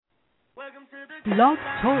Blog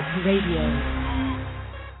Talk Radio.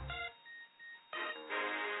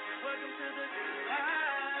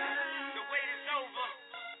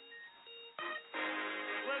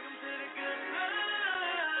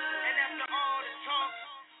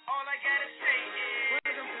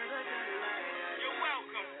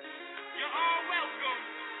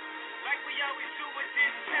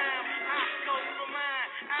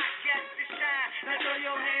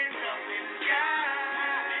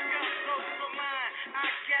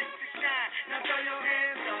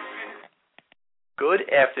 Good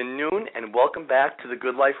afternoon and welcome back to the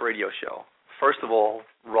Good Life Radio Show. First of all,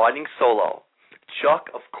 riding solo. Chuck,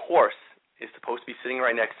 of course, is supposed to be sitting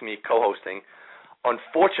right next to me co-hosting.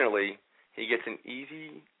 Unfortunately, he gets the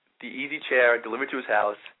easy chair delivered to his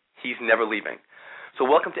house. He's never leaving. So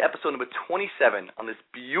welcome to episode number 27 on this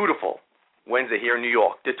beautiful Wednesday here in New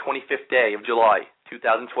York, the 25th day of July,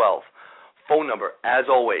 2012. Phone number, as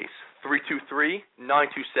always,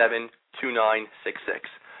 323-927-2966.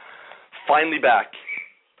 Finally back.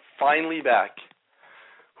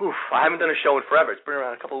 Whew, I haven't done a show in forever. It's been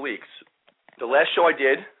around a couple of weeks. The last show I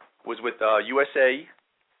did was with USA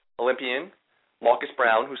Olympian Marcus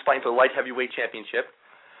Brown, who's fighting for the light heavyweight championship.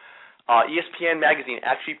 ESPN magazine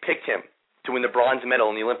actually picked him to win the bronze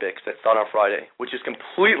medal in the Olympics that start on Friday, which is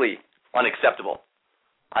completely unacceptable.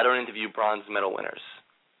 I don't interview bronze medal winners.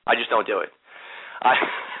 I just don't do it. I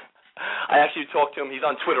actually talk to him. He's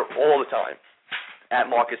on Twitter all the time, at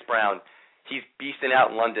Marcus Brown. He's beasting out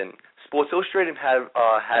in London. Sports Illustrated has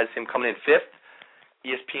him coming in 5th.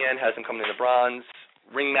 ESPN has him coming in the bronze.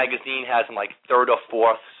 Ring Magazine has him like 3rd or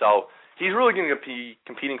 4th. So he's really going to be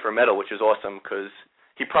competing for a medal, which is awesome because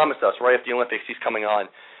he promised us right after the Olympics he's coming on.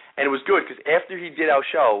 And it was good because after he did our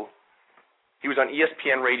show, he was on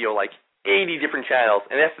ESPN radio, like 80 different channels.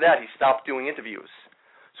 And after that, he stopped doing interviews.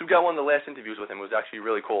 So we got one of the last interviews with him. It was actually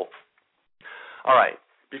really cool. All right.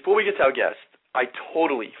 Before we get to our guest, I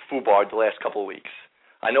totally foobarred the last couple of weeks.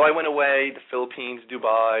 I know I went away, the Philippines,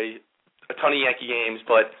 Dubai, a ton of Yankee games,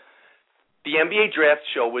 but the NBA draft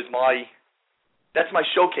show was that's my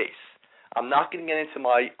showcase. I'm not going to get into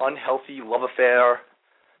my unhealthy love affair,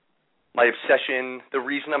 my obsession, the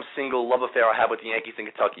reason I'm single love affair I have with the Yankees in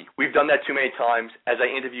Kentucky. We've done that too many times as I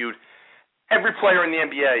interviewed every player in the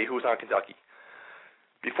NBA who was on Kentucky.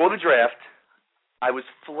 Before the draft, I was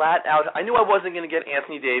flat out. I knew I wasn't going to get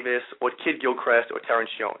Anthony Davis or Kid Gilchrist or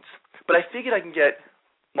Terrence Jones. But I figured I can get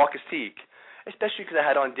Marcus Teague, especially because I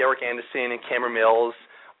had on Derek Anderson and Cameron Mills,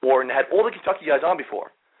 and I had all the Kentucky guys on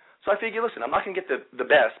before. So I figured, listen, I'm not going to get the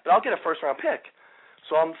best, but I'll get a first-round pick.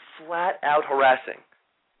 So I'm flat out harassing.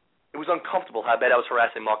 It was uncomfortable how bad I was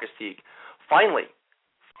harassing Marcus Teague. Finally,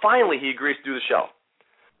 he agrees to do the show.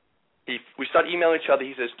 We start emailing each other.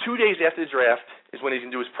 He says 2 days after the draft is when he's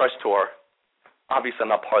going to do his press tour. Obviously,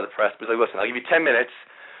 I'm not part of the press, but he's like, listen, I'll give you 10 minutes.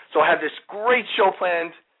 So I have this great show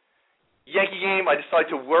planned. Yankee game, I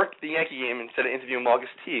decided to work the Yankee game instead of interviewing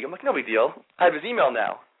Marcus Teague. I'm like, no big deal. I have his email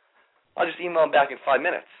now. I'll just email him back in 5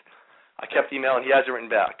 minutes. I kept emailing. He hasn't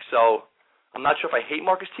written back. So I'm not sure if I hate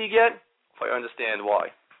Marcus Teague yet, if I understand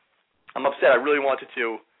why. I'm upset. I really wanted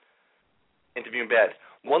to interview him bad.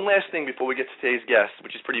 One last thing before we get to today's guest,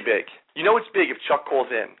 which is pretty big. You know it's big if Chuck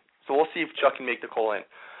calls in. So we'll see if Chuck can make the call in.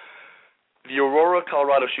 The Aurora,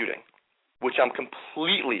 Colorado shooting, which I'm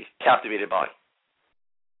completely captivated by.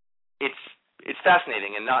 It's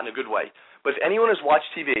fascinating and not in a good way. But if anyone has watched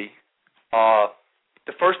TV,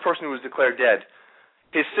 the first person who was declared dead,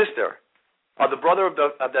 his sister, the brother of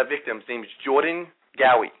that victim, his name is Jordan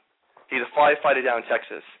Gowie. He's a firefighter down in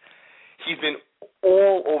Texas. He's been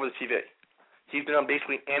all over the TV. He's been on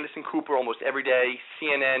basically Anderson Cooper almost every day,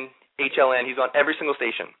 CNN, HLN. He's on every single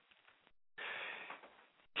station.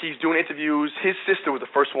 He's doing interviews. His sister was the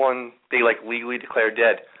first one they legally declared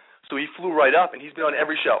dead. So he flew right up, and he's been on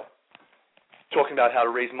every show talking about how to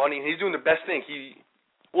raise money. And he's doing the best thing.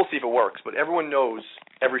 We'll see if it works, but everyone knows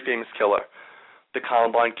every famous killer. The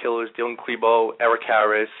Columbine killers, Dylan Klebo, Eric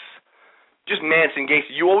Harris, just Manson,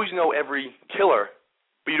 Gacy. You always know every killer,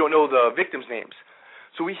 but you don't know the victims' names.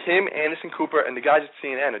 So him, Anderson Cooper, and the guys at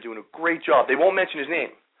CNN are doing a great job. They won't mention his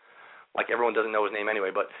name. Like everyone doesn't know his name anyway,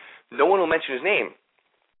 but no one will mention his name.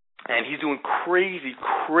 And he's doing crazy,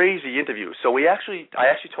 crazy interviews. So I actually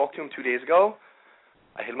talked to him 2 days ago.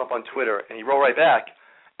 I hit him up on Twitter, and he wrote right back.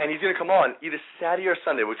 And he's going to come on either Saturday or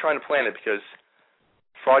Sunday. We're trying to plan it because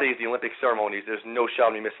Friday is the Olympic ceremonies. There's no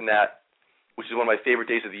shot of me missing that, which is one of my favorite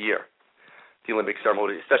days of the year, the Olympic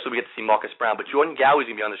ceremony. Especially we get to see Marcus Brown. But Jordan Gowie's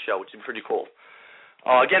going to be on the show, which is pretty cool.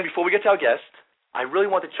 Again, before we get to our guest, I really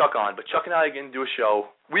wanted Chuck on, but Chuck and I are going to do a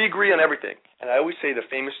show. We agree on everything. And I always say the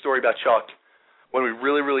famous story about Chuck when we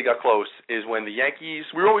really, really got close is when the Yankees,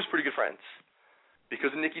 we were always pretty good friends.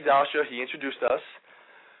 Because of Nicky Dasha, he introduced us,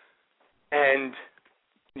 and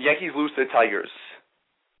the Yankees lose to the Tigers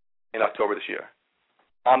in October this year.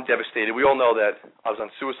 I'm devastated. We all know that I was on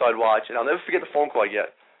suicide watch, and I'll never forget the phone call I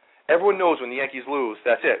get. Everyone knows when the Yankees lose,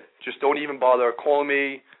 that's it. Just don't even bother calling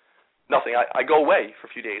me, nothing. I go away for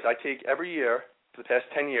a few days. I take every year, for the past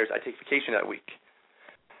 10 years, I take vacation that week.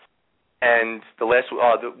 And the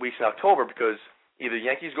weeks in October, because either the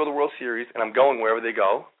Yankees go to the World Series, and I'm going wherever they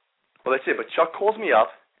go, well, that's it. But Chuck calls me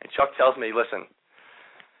up, and Chuck tells me, listen,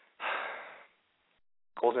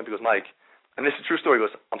 calls me up, he goes, Mike, and this is a true story. He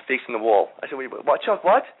goes, I'm facing the wall. I said, wait, what, Chuck,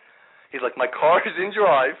 what? He's like, my car is in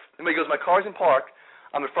drive. And he goes, my car's in park.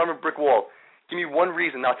 I'm in front of a brick wall. Give me one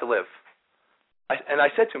reason not to live. And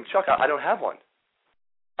I said to him, Chuck, I don't have one.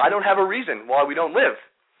 I don't have a reason why we don't live.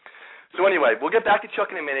 So anyway, we'll get back to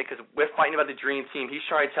Chuck in a minute because we're fighting about the dream team. He's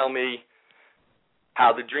trying to tell me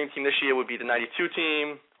how the dream team this year would be the 92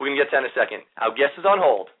 team. We're going to get to that in a second. Our guest is on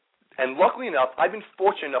hold. And luckily enough, I've been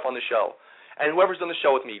fortunate enough on the show. And whoever's done the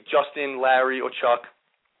show with me, Justin, Larry, or Chuck,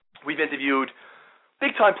 we've interviewed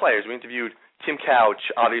big-time players. We interviewed Tim Couch,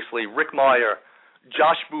 obviously, Rick Meyer,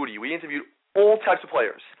 Josh Booty. We interviewed all types of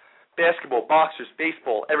players, basketball, boxers,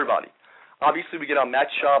 baseball, everybody. Obviously, we get on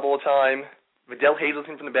Matt Schaub all the time, Vidal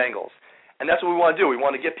Hazelton from the Bengals. And that's what we want to do. We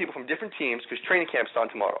want to get people from different teams because training camp's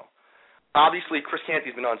on tomorrow. Obviously, Chris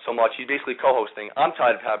Canty's been on so much. He's basically co-hosting. I'm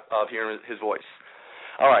tired of hearing his voice.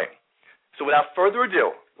 All right. So without further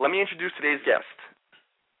ado, let me introduce today's guest.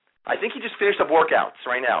 I think he just finished up workouts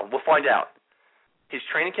right now. We'll find out. His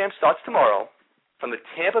training camp starts tomorrow from the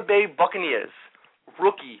Tampa Bay Buccaneers.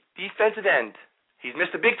 Rookie, defensive end. He's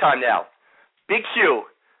Mr. Big Time now. Big Q,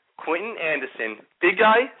 Quintin Anderson. Big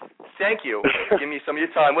guy, thank you. Give me some of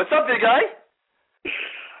your time. What's up, big guy?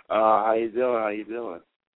 How you doing?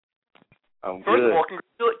 I'm First good. of all,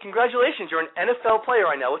 congratulations. You're an NFL player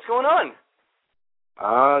right now. What's going on?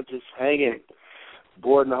 Just hanging.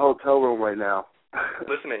 Bored in the hotel room right now.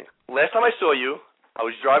 Listen to me. Last time I saw you, I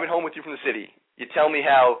was driving home with you from the city. You tell me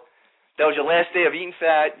how that was your last day of eating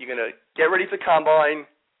fat. You're going to get ready for the combine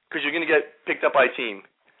because you're going to get picked up by a team.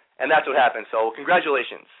 And that's what happened. So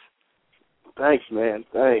congratulations. Thanks, man.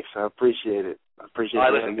 Thanks. I appreciate it. I appreciate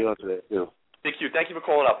what you're doing today, too. Big Q, thank you for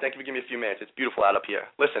calling up. Thank you for giving me a few minutes. It's beautiful out up here.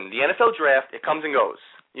 Listen, the NFL draft, it comes and goes.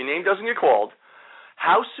 Your name doesn't get called.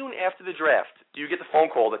 How soon after the draft do you get the phone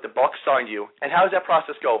call that the Bucs signed you, and how does that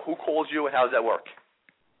process go? Who calls you, and how does that work?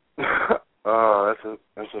 Oh,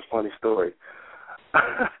 that's a funny story.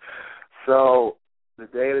 So the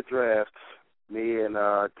day of the draft, me and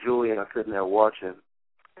Julian are sitting there watching,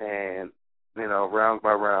 and round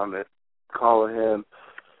by round, they're calling him,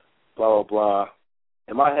 blah blah blah.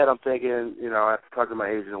 In my head, I'm thinking, I have to talk to my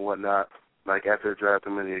agent and whatnot. Like after the draft,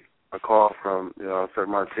 I'm going to get a call from a certain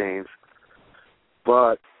amount of teams.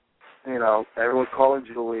 But, everyone's calling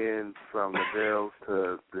Julian from the Bills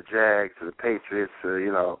to the Jags to the Patriots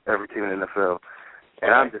to, every team in the NFL.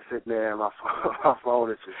 And I'm just sitting there and my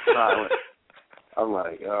phone is just silent. I'm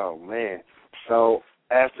like, oh, man. So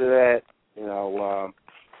after that, I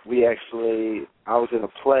was in a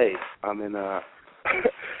play.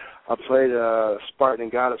 I played Spartan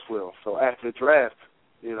and Goddessville. So after the draft,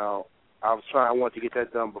 I wanted to get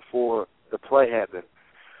that done before the play happened.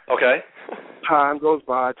 Okay. Time goes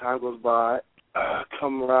by.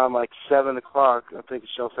 Come around like 7 o'clock. I think the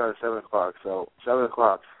show started at 7 o'clock. So 7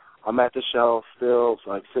 o'clock, I'm at the show still,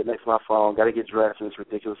 so like sitting next to my phone. Got to get dressed in this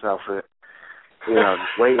ridiculous outfit.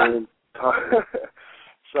 Just waiting.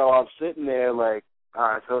 So I'm sitting there like, all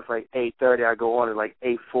right, so it's like 8:30. I go on at like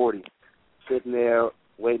 8:40. Sitting there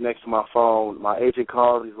waiting next to my phone. My agent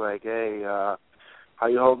calls. He's like, hey, how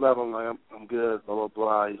you holding up? I'm like, I'm good, blah, blah,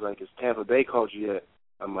 blah. He's like, has Tampa Bay called you yet?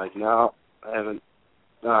 I'm like, no, I haven't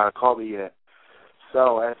called me yet.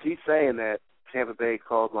 So as he's saying that, Tampa Bay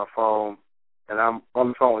calls my phone, and I'm on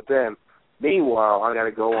the phone with them. Meanwhile, I got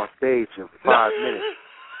to go on stage in 5 minutes.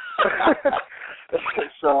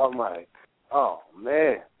 So I'm like, oh,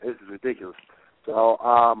 man, this is ridiculous. So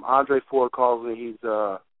Andre Ford calls me. He's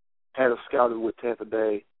head of scouting with Tampa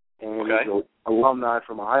Bay, and he's an alumni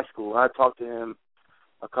from my high school. I talked to him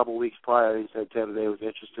a couple weeks prior. He said Tampa Bay was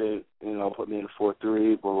interested, put me in the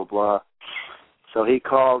 4-3, blah, blah, blah. So he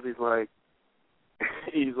calls. He's like,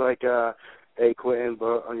 hey, Quintin,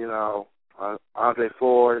 but, Andre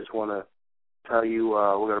Ford, just want to tell you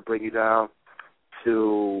we're going to bring you down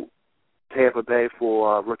to Tampa Bay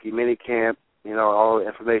for rookie minicamp. All the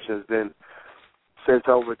information has been sent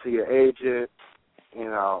over to your agent. You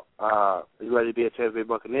ready to be a Tampa Bay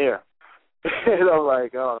Buccaneer? And I'm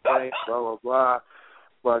like, oh, thanks, blah, blah, blah.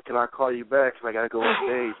 but can I call you back? Because I got to go on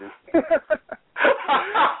stage.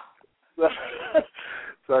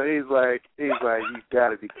 So he's like, you got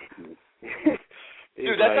to be kidding me.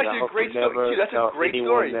 Dude, that's like, actually a great story. Dude, that's a great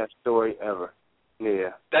story. That story ever.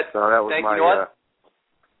 Yeah. So that was thank my. You know what?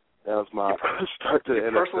 That was my start to the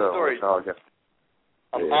NFL. Personal story.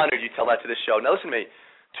 I'm Yeah. honored you tell that to this show. Now listen to me.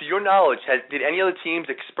 To your knowledge, did any other teams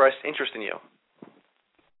express interest in you?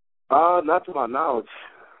 Not to my knowledge.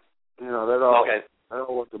 You know, that all. Okay. I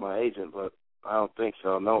don't work with my agent, but I don't think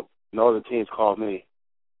so. No other teams called me.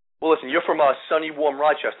 Well, listen, you're from sunny, warm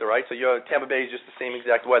Rochester, right? So your Tampa Bay is just the same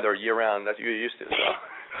exact weather year round that you're used to. So.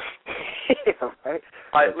 Yeah, right.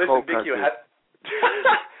 All right, listen, Big Q,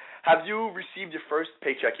 have you received your first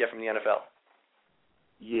paycheck yet from the NFL?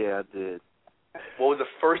 Yeah, I did. What was the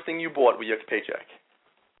first thing you bought with your paycheck?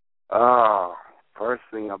 First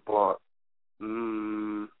thing I bought.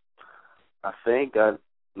 I think I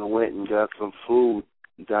went and got some food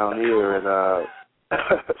down here at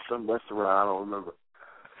some restaurant. I don't remember.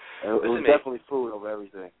 It was definitely food over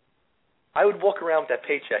everything. I would walk around with that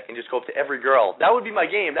paycheck and just go up to every girl. That would be my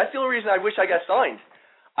game. That's the only reason I wish I got signed.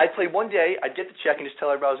 I'd play one day, I'd get the check and just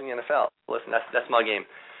tell everybody I was in the NFL. Listen, that's my game.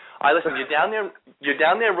 All right, listen, you're down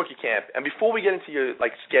there in rookie camp, and before we get into your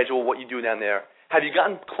schedule, what you do down there, have you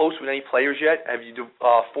gotten close with any players yet? Have you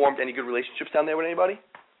formed any good relationships down there with anybody?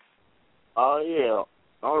 Yeah.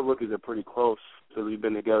 All the rookies are pretty close. So we've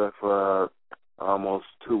been together for almost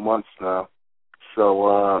 2 months now.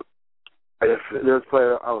 So if there's a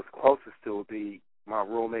player I was closest to would be my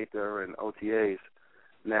roommate there in OTAs,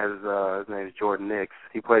 and that is, his name is Jordan Nix.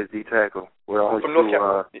 He plays D-tackle. We're only from North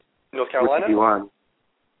Carolina? D-line.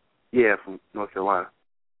 Yeah, from North Carolina.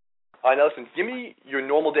 All right, now listen, give me your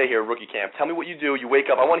normal day here at rookie camp. Tell me what you do. You wake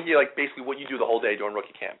up. I want to hear basically what you do the whole day during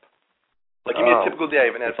rookie camp. Give me a typical day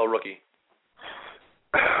of an NFL rookie.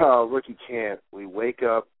 Rookie camp, we wake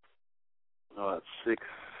up at 6.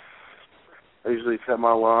 I usually set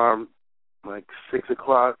my alarm 6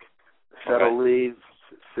 o'clock. Shuttle leaves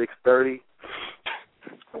 6:30.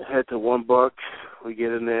 Head to $1. We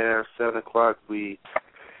get in there 7 o'clock. We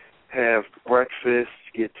have breakfast,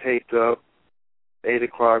 get taped up. 8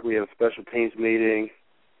 o'clock, we have a special teams meeting.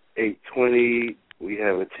 8:20, we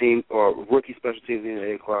have a team or rookie special teams meeting at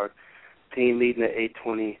 8 o'clock. Team meeting at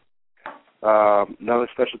 8:20. Another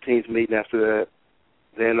special teams meeting after that.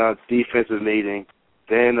 Then a defensive meeting.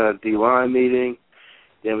 Then a D-line meeting.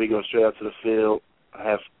 Then we go straight out to the field.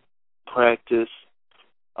 Have practice.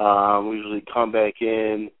 We usually come back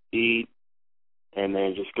in, eat, and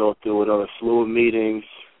then just go through another slew of meetings.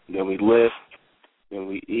 Then we lift. Then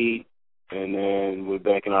we eat. And then we're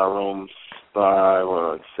back in our rooms by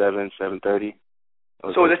 7:30.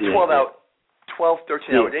 So that's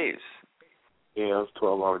 13-hour days. Yeah, it was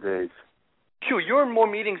 12-hour days. Q, you're in more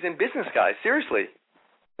meetings than business guys. Seriously.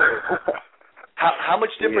 How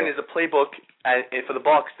much different is the playbook for the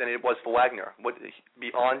Bucs than it was for Wagner? Would it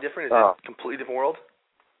be different? Is it a completely different world?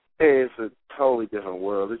 It's a totally different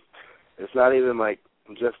world. It's not even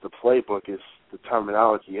just the playbook. It's the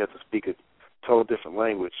terminology. You have to speak a total different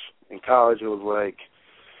language. In college, it was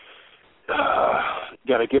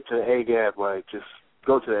got to get to the A gap. Just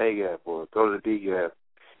go to the A gap or go to the B gap.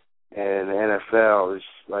 And the NFL is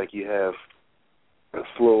you have a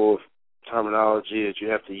flow of terminology that you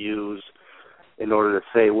have to use in order to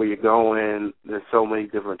say where you're going. There's so many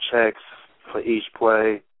different checks for each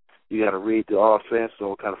play. You got to read the offense, know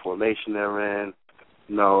what kind of formation they're in,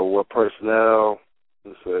 know what personnel.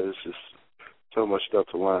 It's just so much stuff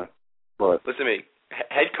to learn. But listen to me.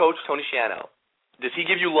 Head coach Tony Shiano, does he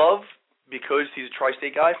give you love because he's a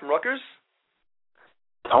tri-state guy from Rutgers?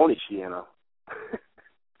 Tony Shiano.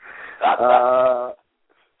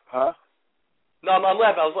 Huh? No, I'm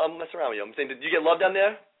laughing. I'm messing around with you. I'm saying, did you get love down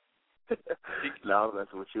there? No,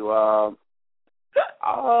 that's what you.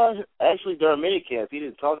 Actually, during minicamp, he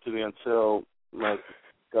didn't talk to me until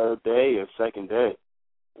third day or second day.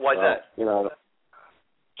 Why's that?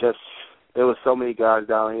 Just there was so many guys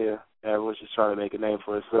down here. Everyone's just trying to make a name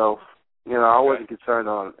for himself. I wasn't concerned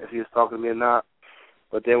on if he was talking to me or not.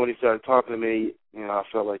 But then when he started talking to me, I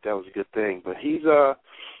felt like that was a good thing. But he's a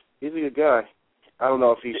good guy. I don't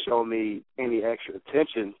know if he's shown me any extra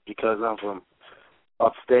attention because I'm from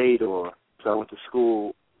upstate or so I went to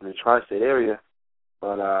school in the tri-state area.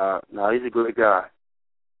 But, no, he's a great guy.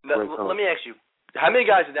 Let me ask you, how many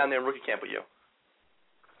guys are down there in rookie camp with you?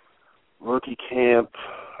 Rookie camp,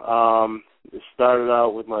 it started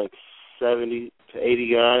out with 70 to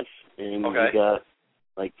 80 guys, and we got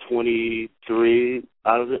 23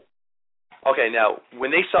 out of it. Okay, now, when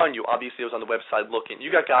they signed you, obviously it was on the website looking.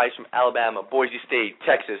 You got guys from Alabama, Boise State,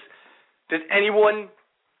 Texas. Does anyone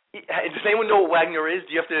Does anyone know what Wagner is?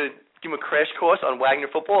 Do you have to give him a crash course on Wagner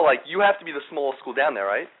football? Like, you have to be the smallest school down there,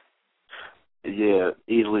 right? Yeah,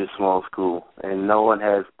 easily a small school, and no one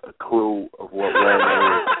has a clue of what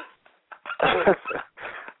Wagner is.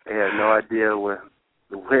 They have no idea where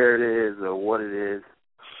it is or what it is.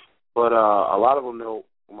 But a lot of them know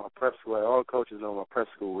my prep school. All the coaches know my prep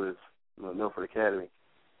school is Milford Academy.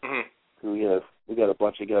 Mm-hmm. We got a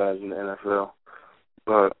bunch of guys in the NFL,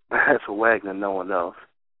 but as for Wagner, no one knows.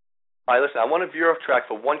 All right, listen, I want to veer off track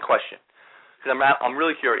for one question because I'm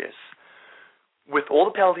really curious. With all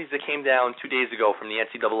the penalties that came down 2 days ago from the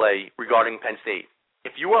NCAA regarding Penn State,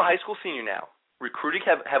 if you were a high school senior now, recruiting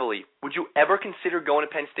heavily, would you ever consider going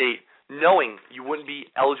to Penn State knowing you wouldn't be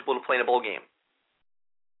eligible to play in a bowl game?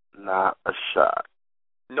 Not a shot.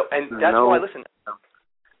 No, and that's why, listen,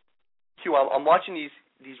 Q, I'm watching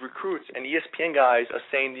these recruits, and ESPN guys are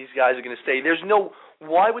saying these guys are going to stay.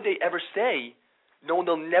 Why would they ever stay knowing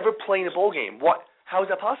they'll never play in a bowl game? How is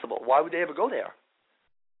that possible? Why would they ever go there?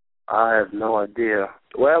 I have no idea.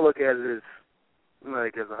 The way I look at it is,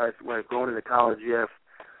 like, as a high school, like going into college, you have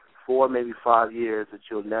 4, maybe 5 years that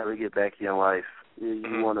you'll never get back in your life.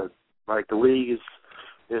 You want to, like, the league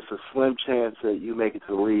it's a slim chance that you make it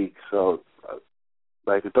to the league. So,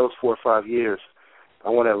 like, with those 4 or 5 years, I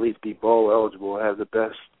want to at least be bowl eligible, have the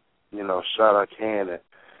best, shot I can at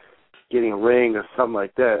getting a ring or something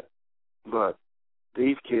like that. But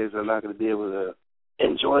these kids are not going to be able to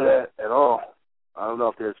enjoy that at all. I don't know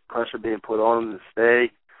if there's pressure being put on them to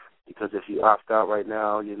stay, because if you opt out right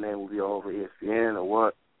now, your name will be all over ESPN or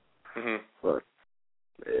what. Mm-hmm. But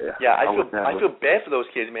yeah, I feel bad for those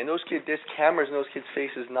kids, man. Those kids, there's cameras in those kids'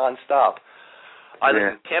 faces nonstop.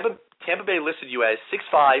 Listen, Tampa Bay listed you as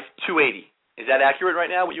 6'5", 280. Is that accurate right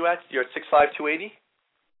now? You're at 6'5", 280?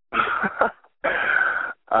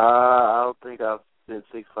 I don't think I've been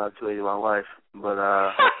 6'5", 280 in my life, but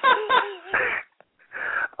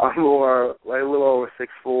I'm more, like, a little over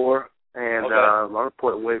 6'4", and okay. my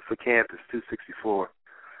report weight for camp is 264.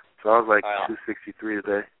 So I was like 263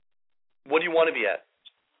 today. What do you want to be at?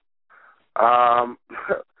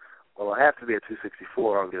 Well, I have to be at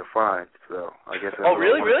 264. I'll get a fine. So I guess. Oh,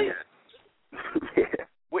 really? Yeah.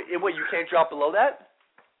 Wait, you can't drop below that?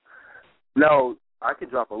 No, I can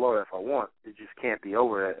drop below that if I want. It just can't be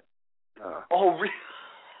over that. Oh, really?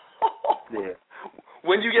 Yeah.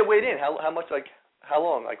 When do you get weighed in? How much? Like, how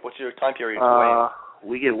long? Like, what's your time period?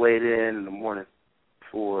 We get weighed in the morning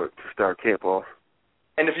to start camp off.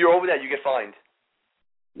 And if you're over that, you get fined.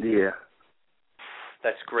 Yeah.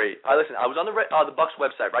 That's great. Listen, I was on the Bucs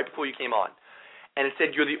website right before you came on, and it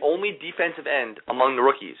said you're the only defensive end among the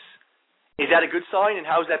rookies. Is that a good sign, and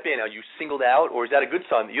how's that been? Are you singled out, or is that a good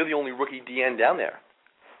sign that you're the only rookie DN down there?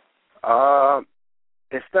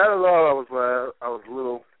 It started off, I was a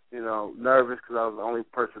little, nervous because I was the only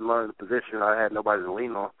person learning the position. I had nobody to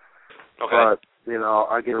lean on. Okay. But,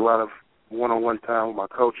 I get a lot of one-on-one time with my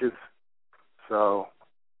coaches, so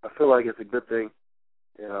I feel like it's a good thing,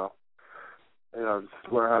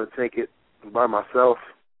 just learn how to take it by myself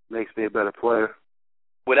makes me a better player.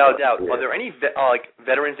 Without a doubt. Yeah. Are there any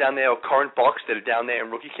veterans down there or current Bucs that are down there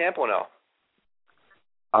in rookie camp or no?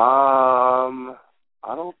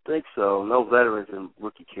 I don't think so. No veterans in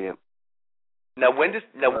rookie camp. Now when does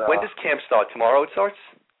camp start? Tomorrow it starts?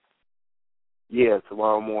 Yeah,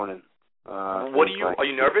 tomorrow morning. Are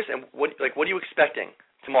you nervous? And what are you expecting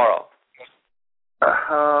tomorrow?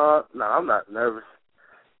 No, I'm not nervous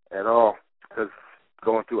at all, because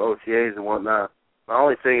going through OTAs and whatnot. The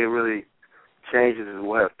only thing it really changes is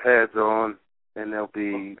we'll have pads on and there'll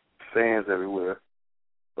be fans everywhere.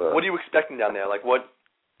 But what are you expecting down there? Like what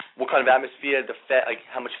kind of atmosphere?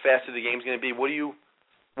 How much faster the game's going to be? What are you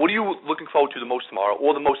looking forward to the most tomorrow,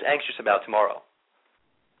 or the most anxious about tomorrow?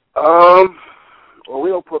 Well, we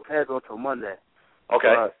don't put pads on till Monday.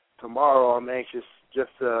 Okay. But tomorrow I'm anxious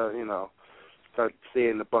just to start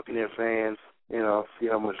seeing the Buccaneer fans. See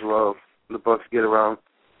how much love the Bucs get around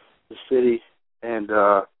the city, and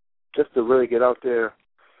just to really get out there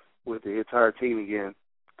with the entire team again,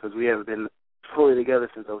 because we haven't been fully together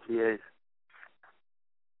since OTAs.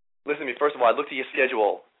 Listen to me. First of all, I looked at your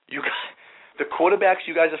schedule. You guys, the quarterbacks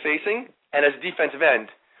you guys are facing, and as a defensive end,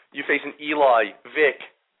 you're facing Eli, Vic,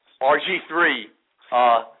 RG3,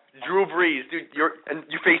 Drew Brees. Dude,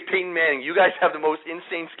 you face Peyton Manning. You guys have the most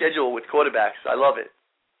insane schedule with quarterbacks. I love it.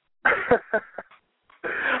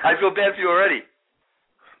 I feel bad for you already.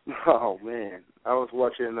 Oh, man. I was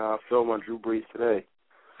watching film on Drew Brees today,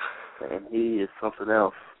 and he is something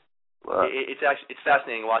else. It's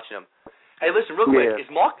fascinating watching him. Hey, listen, real quick. Is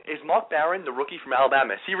Mark Barron the rookie from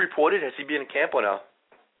Alabama? Has he reported? Has he been in camp or no?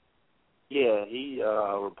 Yeah, he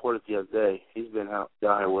reported the other day. He's been down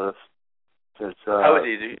here with us since. How is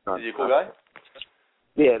he? Is he a cool guy?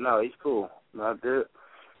 Yeah, no, he's cool. I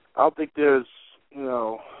don't think there's,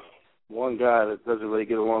 one guy that doesn't really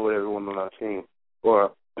get along with everyone on our team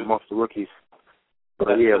or amongst the rookies.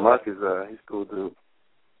 But yeah, Mark is he's a cool dude.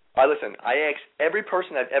 All right, listen, I asked every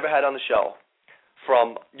person I've ever had on the show,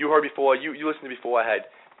 from, you heard before, you listened to before, I had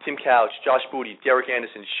Tim Couch, Josh Booty, Derek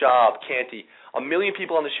Anderson, Schaub, Canty, a million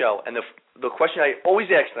people on the show, and the question I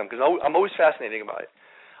always ask them, because I'm always fascinated about it,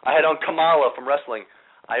 I had on Kamala from wrestling.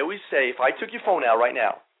 I always say, if I took your phone out right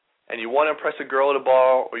now, and you want to impress a girl at a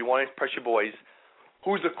bar, or you want to impress your boys,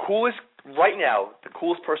 who's the coolest, right now, the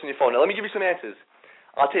coolest person on your phone? Now, let me give you some answers.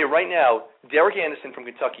 I'll tell you right now, Derek Anderson from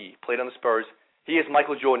Kentucky, played on the Spurs. He has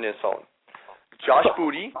Michael Jordan in his phone. Josh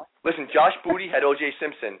Booty, Josh Booty had O.J.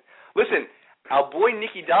 Simpson. Listen, our boy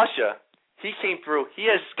Nicky Dasha, he came through. He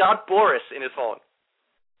has Scott Boras in his phone.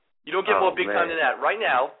 You don't get more big time than that. Right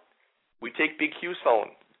now, we take Big Q's phone.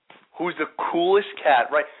 Who's the coolest cat,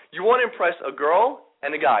 right? You want to impress a girl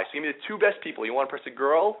and a guy. So give me the two best people. You want to impress a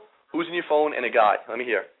girl, who's in your phone, and a guy. Let me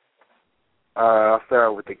hear. I'll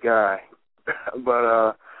start with the guy.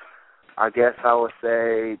 But I guess I would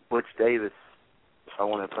say Butch Davis if I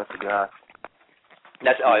want to impress a guy.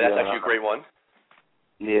 That's actually a great one.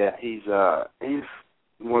 Yeah, he's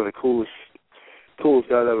one of the coolest guys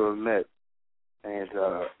I've ever met. And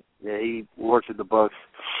yeah, he works at the Bucs,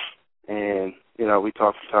 and we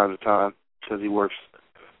talk from time to time because he works.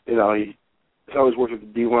 He's always working with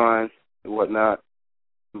the D-line and whatnot.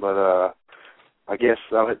 But I guess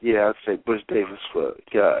I'd say Butch Davis for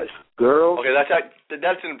guys. Girls. Okay,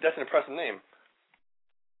 that's an impressive name.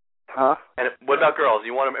 Huh? And what about girls?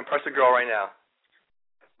 You want to impress a girl right now?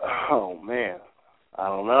 Oh man, I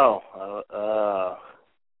don't know.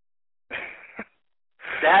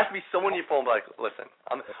 There has to be someone in your phone like, listen.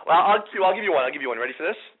 I'll give you one. Ready for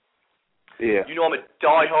this? Yeah. You know I'm a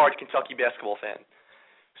die-hard Kentucky basketball fan.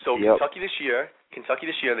 So yep. Kentucky this year,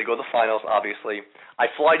 they go to the finals, obviously. I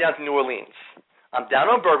fly down to New Orleans. I'm down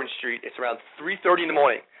on Bourbon Street. It's around 3:30 in the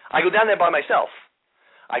morning. I go down there by myself.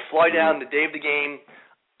 I fly down the day of the game.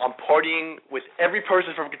 I'm partying with every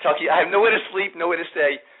person from Kentucky. I have nowhere to sleep, nowhere to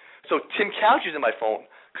stay. So Tim Couch is in my phone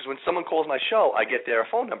because when someone calls my show, I get their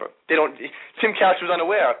phone number. Tim Couch was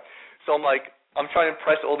unaware. So I'm trying to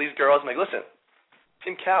impress all these girls. I'm like, listen,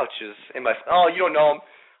 Tim Couch is in my phone. Oh, you don't know him.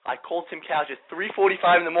 I called Tim Couch at 3:45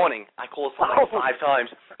 in the morning. I called his phone 5 times.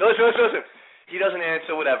 No, listen. He doesn't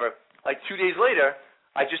answer, whatever. 2 days later,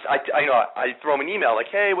 I throw him an email like,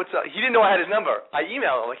 hey, what's up? He didn't know I had his number. I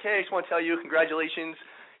emailed him like, hey, I just want to tell you, congratulations.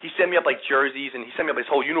 He sent me up jerseys, and he sent me up his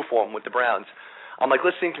whole uniform with the Browns. I'm like,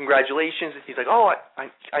 listen, congratulations. He's like, oh,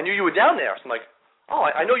 I knew you were down there. So I'm like, oh,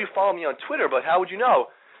 I know you follow me on Twitter, but how would you know?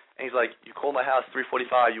 And he's like, you called my house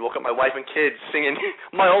 3:45. You woke up my wife and kids singing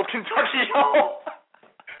my old Kentucky home.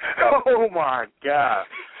 Oh my God!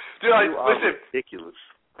 Dude, listen, ridiculous.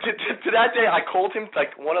 To that day, I called him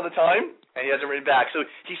one other time, and he hasn't written back. So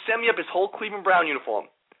he sent me up his whole Cleveland Brown uniform.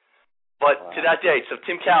 But to that day, so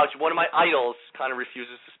Tim Couch, one of my idols, kind of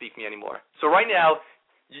refuses to speak to me anymore. So right now,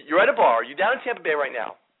 you're at a bar. You're down in Tampa Bay right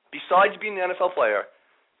now. Besides being an NFL player,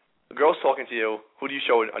 a girl's talking to you. Who do you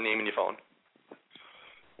show a name in your phone?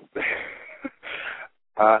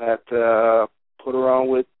 I have to put her on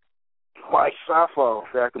with Mike Safo.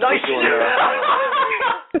 I can nice.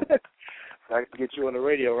 I can get you on the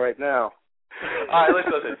radio right now. All right,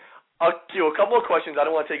 listen. I'll give you a couple of questions. I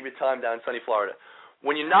don't want to take your time down in sunny Florida.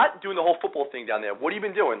 When you're not doing the whole football thing down there, what have you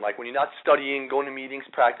been doing? When you're not studying, going to meetings,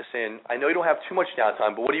 practicing. I know you don't have too much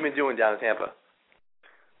downtime, but what have you been doing down in Tampa?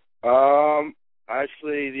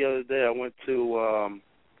 Actually, the other day I went to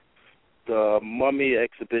the Mummy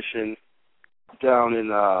exhibition down in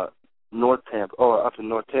North Tampa, up in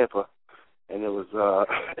North Tampa, and it was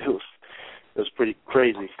pretty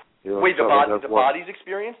crazy. Wait, the bodies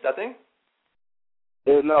experience, that thing?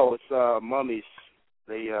 No, it's mummies.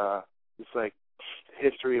 It's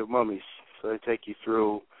history of mummies. So they take you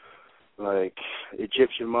through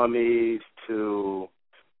Egyptian mummies to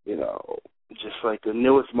just the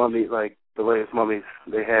newest mummy, the latest mummies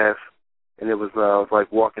they have, and it was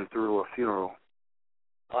walking through a funeral.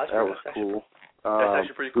 Oh, that's that was cool. That's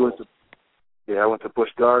actually pretty cool. I went to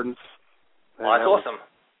Busch Gardens. Oh, that's awesome.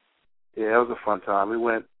 Yeah, it was a fun time.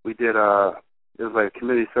 We did it was a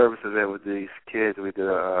community service event with these kids. We did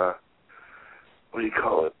what do you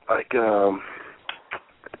call it?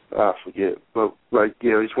 I forget. But we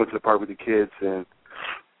just went to the park with the kids, and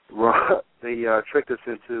they tricked us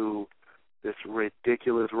into this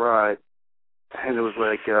ridiculous ride. And it was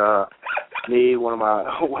me, one of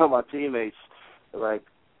my teammates,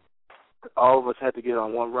 all of us had to get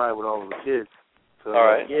on one ride with all of the kids. So, all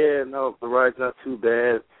right. yeah, no, the ride's not too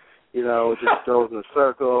bad. You know, it just goes in a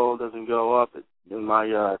circle, doesn't go up. And my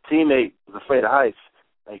teammate was afraid of heights,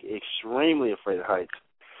 like extremely afraid of heights.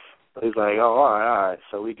 So he's like, oh, all right.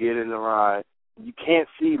 So we get in the ride. You can't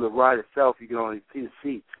see the ride itself. You can only see the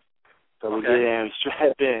seats. So we get in and we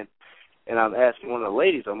strap in. And I'm asking one of the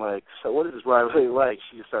ladies, I'm like, so what is this ride really like?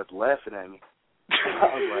 She just starts laughing at me.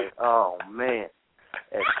 I was like, oh, man.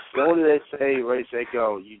 As soon as they say, ready, say,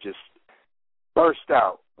 go, you just burst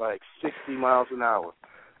out like 60 miles an hour.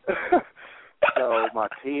 So my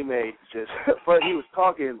teammate but he was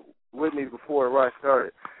talking with me before the ride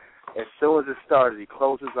started. As soon as it started, he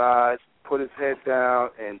closed his eyes, put his head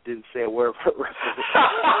down, and didn't say a word for the rest of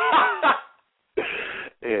it.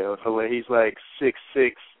 Yeah, so he's like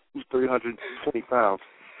 6'6", 320 pounds.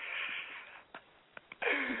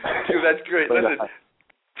 Dude, that's great. Listen,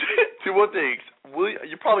 two more things.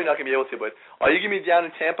 You're probably not going to be able to, but are you going to be down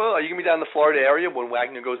in Tampa? Are you going to be down in the Florida area when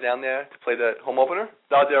Wagner goes down there to play the home opener?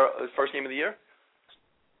 Their first game of the year?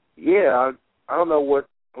 Yeah, I don't know what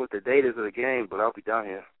the date is of the game, but I'll be down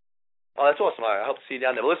here. Oh, that's awesome. I hope to see you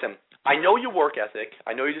down there. But listen, I know your work ethic.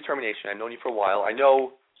 I know your determination. I've known you for a while. I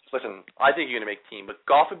think you're going to make the team. But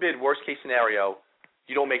God forbid, worst case scenario,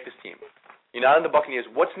 you don't make this team. You're not in the Buccaneers.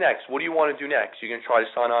 What's next? What do you want to do next? You're going to try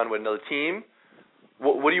to sign on with another team?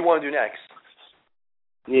 What do you want to do next?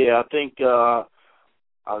 Yeah, I think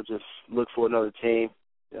I'll just look for another team.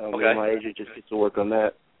 Me and my agent just get to work on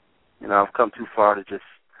that. I've come too far to just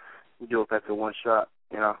do it back to one shot,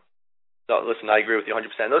 So, listen, I agree with you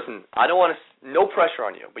 100%. Listen, I don't want to, no pressure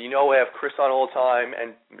on you, but I have Chris on all the time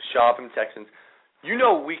and Shop and Texans. You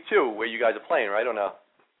know week 2 where you guys are playing, right? I don't know.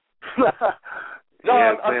 No,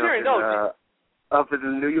 yeah, I'm serious. Up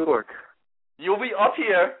in New York. You'll be up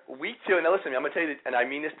here week 2. Now, listen, I'm going to tell you this, and I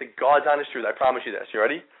mean this to God's honest truth. I promise you this. You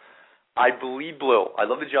ready? I bleed blue. I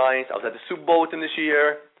love the Giants. I was at the Super Bowl with them this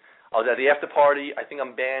year. I was at the after party. I think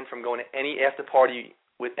I'm banned from going to any after party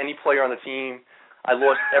with any player on the team. I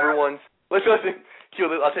lost everyone's. Listen, Q,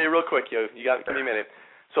 I'll tell you real quick, Q. Give me a minute.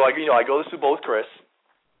 So I go to the Super Bowl with Chris.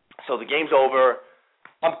 So the game's over.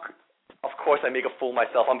 Of course, I make a fool of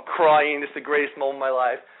myself. I'm crying. This is the greatest moment of my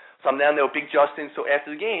life. So I'm down there with Big Justin. So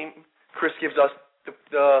after the game, Chris gives us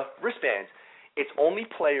the wristbands. It's only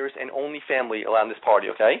players and only family allowed in this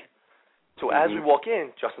party, okay? So as we walk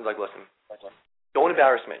in, Justin's like, listen, don't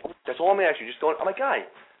embarrass me. That's all I'm going to ask you. Just don't. I'm like, guy,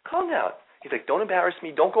 calm down. He's like, don't embarrass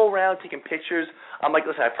me. Don't go around taking pictures. I'm like,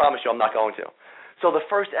 listen, I promise you I'm not going to. So the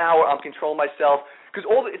first hour, I'm controlling myself because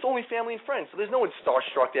it's only family and friends, so there's no one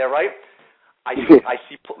starstruck there, right? I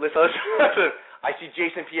see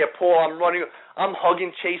Jason Pierre-Paul. I'm running. I'm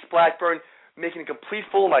hugging Chase Blackburn, making a complete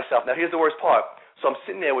fool of myself. Now, here's the worst part. So I'm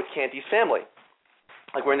sitting there with Canty's family.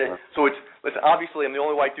 Like we're in there. So listen, obviously, I'm the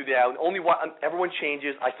only white dude there. Everyone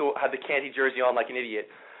changes. I still have the Canty jersey on like an idiot.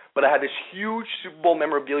 But I had this huge Super Bowl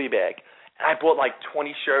memorabilia bag. And I bought like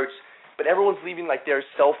 20 shirts. But everyone's leaving like their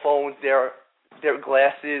cell phones, their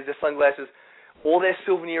glasses, their sunglasses, all their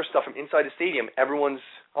souvenir stuff from inside the stadium.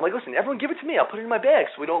 I'm like, listen, everyone give it to me. I'll put it in my bag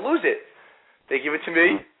so we don't lose it. They give it to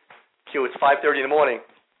me. Q, it's 5:30 in the morning.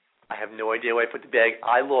 I have no idea where I put the bag.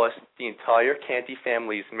 I lost the entire Canty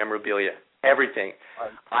family's memorabilia. Everything.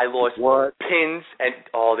 I lost pins and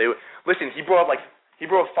listen, he brought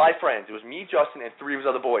 5 friends. It was me, Justin, and 3 of his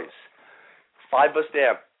other boys. 5 of us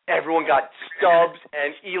there. Everyone got stubs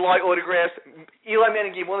and Eli autographs. Eli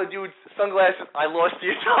Manning gave one of the dudes sunglasses. I lost the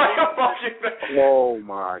entire fucking bag. Oh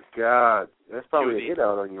my God. That's probably a hit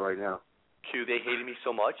out on you right now. Q, they hated me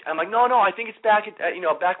so much. I'm like, no, I think it's back at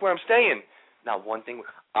back where I'm staying. Now one thing,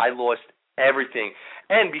 I lost everything.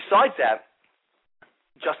 And besides that,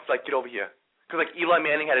 Justin's like, get over here. Because like Eli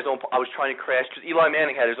Manning had his own, I was trying to crash because Eli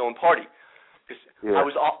Manning had his own party. I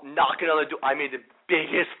was knocking on the door. I made the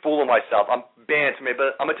biggest fool of myself. I'm banned from it,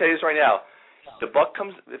 but I'm going to tell you this right now. If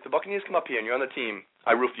the Buccaneers come up here and you're on the team,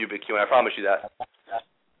 I root for you, Big Q, and I promise you that.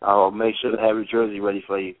 I'll make sure to have your jersey ready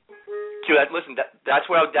for you. Q, listen, that's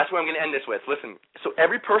where I'm going to end this with. Listen, so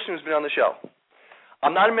every person who's been on the show,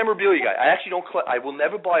 I'm not a memorabilia guy. I actually I will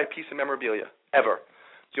never buy a piece of memorabilia, ever.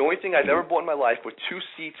 The only thing I've ever bought in my life were 2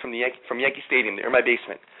 seats from Yankee Stadium. They're in my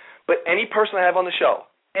basement. But any person I have on the show,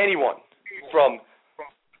 anyone, from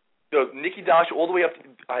Nikki Dash all the way up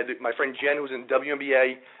to my friend Jen, who's in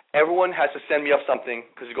WNBA, everyone has to send me up something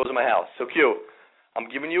because it goes in my house. So, Q, I'm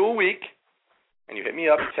giving you a week, and you hit me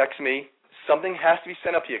up, you text me. Something has to be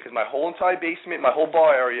sent up here because my whole entire basement, my whole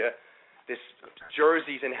bar area, there's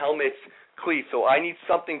jerseys and helmets, cleats. So I need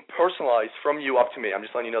something personalized from you up to me. I'm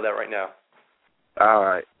just letting you know that right now. All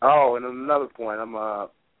right. Oh, and another point, I'm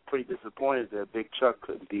pretty disappointed that Big Chuck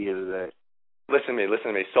couldn't be here today. Listen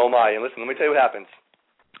to me. So am I. And listen, let me tell you what happens.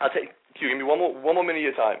 I'll take Q. Give me one more minute of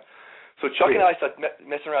your time. So Chuck and I start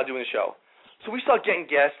messing around doing the show. So we start getting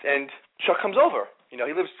guests, and Chuck comes over. He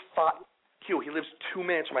lives 2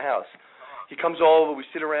 minutes from my house. He comes over. We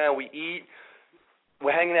sit around. We eat.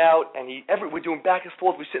 We're hanging out, and we're doing back and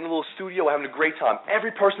forth. We sit in a little studio. We're having a great time. Every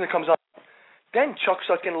person that comes on. Then Chuck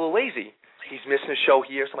starts getting a little lazy. He's missing a show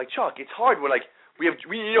here. So I'm like, Chuck, it's hard. We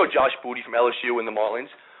Josh Booty from LSU and the Marlins.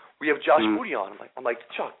 We have Josh Booty on. I'm like,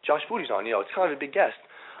 Chuck, Josh Booty's on. It's kind of a big guest.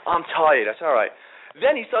 I'm tired. That's all right.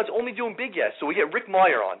 Then he starts only doing big guests. So we get Rick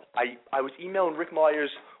Meyer on. I was emailing Rick Meyer's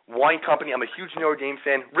wine company. I'm a huge Notre Dame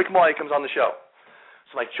fan. Rick Meyer comes on the show.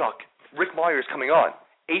 So I'm like, Chuck, Rick Meyer is coming on.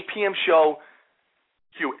 8 p.m. show.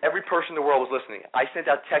 Q, every person in the world was listening. I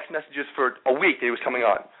sent out text messages for a week that he was coming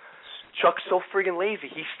on. Chuck's so friggin'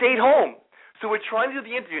 lazy. He stayed home. So we're trying to do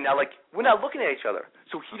the interview now. We're not looking at each other.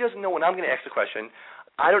 So he doesn't know when I'm going to ask the question.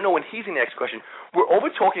 I don't know when he's going to ask the question. We're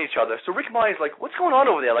over-talking each other. So Rick Meyer's like, what's going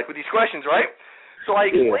on over there, with these questions, right? So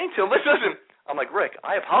I explained to him, listen. I'm like, Rick,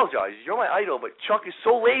 I apologize. You're my idol, but Chuck is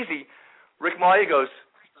so lazy. Rick Meyer goes,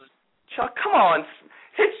 Chuck, come on.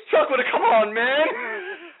 Hit Chuck with a come on, man.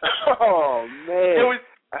 Oh, man.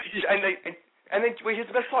 And then here's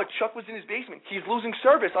the best part. Chuck was in his basement. He's losing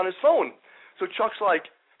service on his phone. So Chuck's like,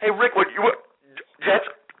 hey, Rick, that's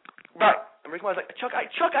right. And Rick Meyer's like, Chuck, I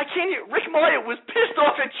can't hear. Rick Meyer was pissed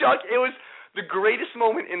off at Chuck. It was the greatest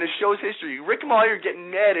moment in the show's history. Rick Meyer getting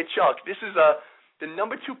mad at Chuck. This is the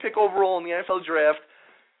number 2 pick overall in the NFL draft.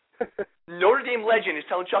 Notre Dame legend is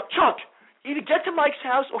telling Chuck, either get to Mike's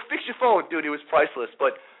house or fix your phone. Dude, it was priceless.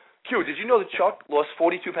 But, Q, did you know that Chuck lost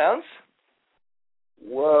 42 pounds?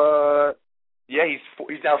 What? Yeah,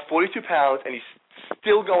 he's down 42 pounds, and he's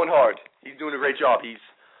still going hard. He's doing a great job. He's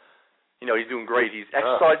doing great. He's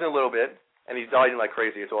exercising a little bit, and he's dieting like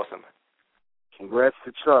crazy. It's awesome. Congrats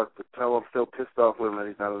to Chuck, but tell him I'm still pissed off with him that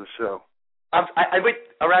he's not on the show. I went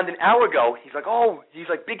around an hour ago. He's like,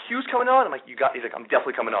 Big Q's coming on. I'm like, he's like, I'm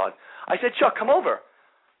definitely coming on. I said, Chuck, come over.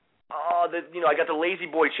 I got the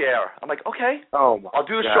lazy boy chair. I'm like, okay. Oh, my I'll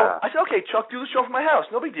do the God. show. I said, okay, Chuck, do the show from my house.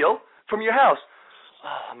 No big deal. From your house.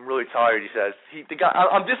 Oh, I'm really tired, he says.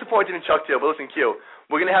 I'm disappointed in Chuck, too, but listen, Q,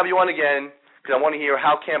 we're going to have you on again because I want to hear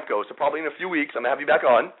how camp goes. So probably in a few weeks, I'm going to have you back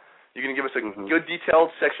on. You're going to give us a good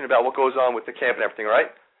detailed section about what goes on with the camp and everything, all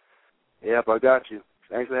right? Yep, I got you.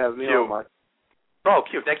 Thanks for having me on, Mike. Oh,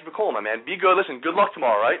 Q, thank you for calling, my man. Be good. Listen, good luck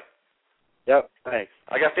tomorrow, all right? Yep, thanks.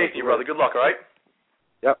 I got faith in you, brother. Good luck, all right?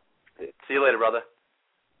 Yep. See you later, brother.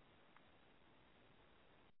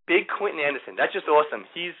 Big Quintin Anderson. That's just awesome.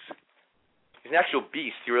 He's an actual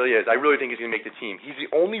beast. He really is. I really think he's going to make the team. He's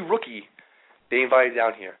the only rookie they invited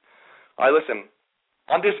down here. All right, listen.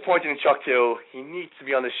 I'm disappointed in Chuck, too. He needs to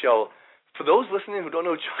be on the show. For those listening who don't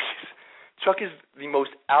know who Chuck is the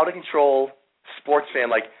most out-of-control sports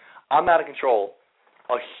fan. I'm out of control.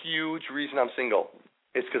 A huge reason I'm single.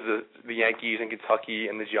 It's because of the Yankees and Kentucky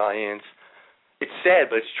and the Giants. It's sad,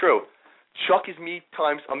 but it's true. Chuck is me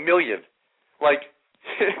times a million.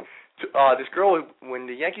 This girl, when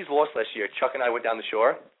the Yankees lost last year, Chuck and I went down the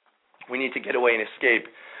shore. We need to get away and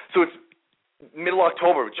escape. So it's middle of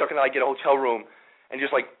October. Chuck and I get a hotel room and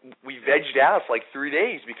just we vegged out for 3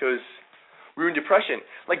 days because we were in depression.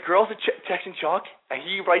 Girls are texting Chuck, and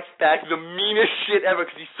he writes back the meanest shit ever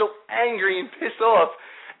because he's so angry and pissed off.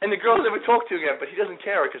 And the girls never talk to him again, but he doesn't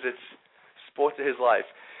care because it's sports of his life.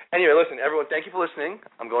 Anyway, listen, everyone, thank you for listening.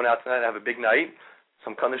 I'm going out tonight and have a big night,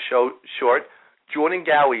 so I'm cutting the show short. Jordan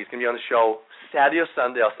Gowie is going to be on the show Saturday or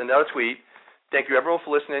Sunday. I'll send out a tweet. Thank you, everyone,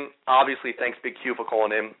 for listening. Obviously, thanks, Big Q, for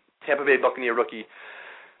calling in. Tampa Bay Buccaneer rookie.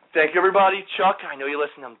 Thank you, everybody. Chuck, I know you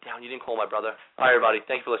listen. I'm down. You didn't call my brother. All right, everybody.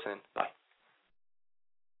 Thank you for listening. Bye.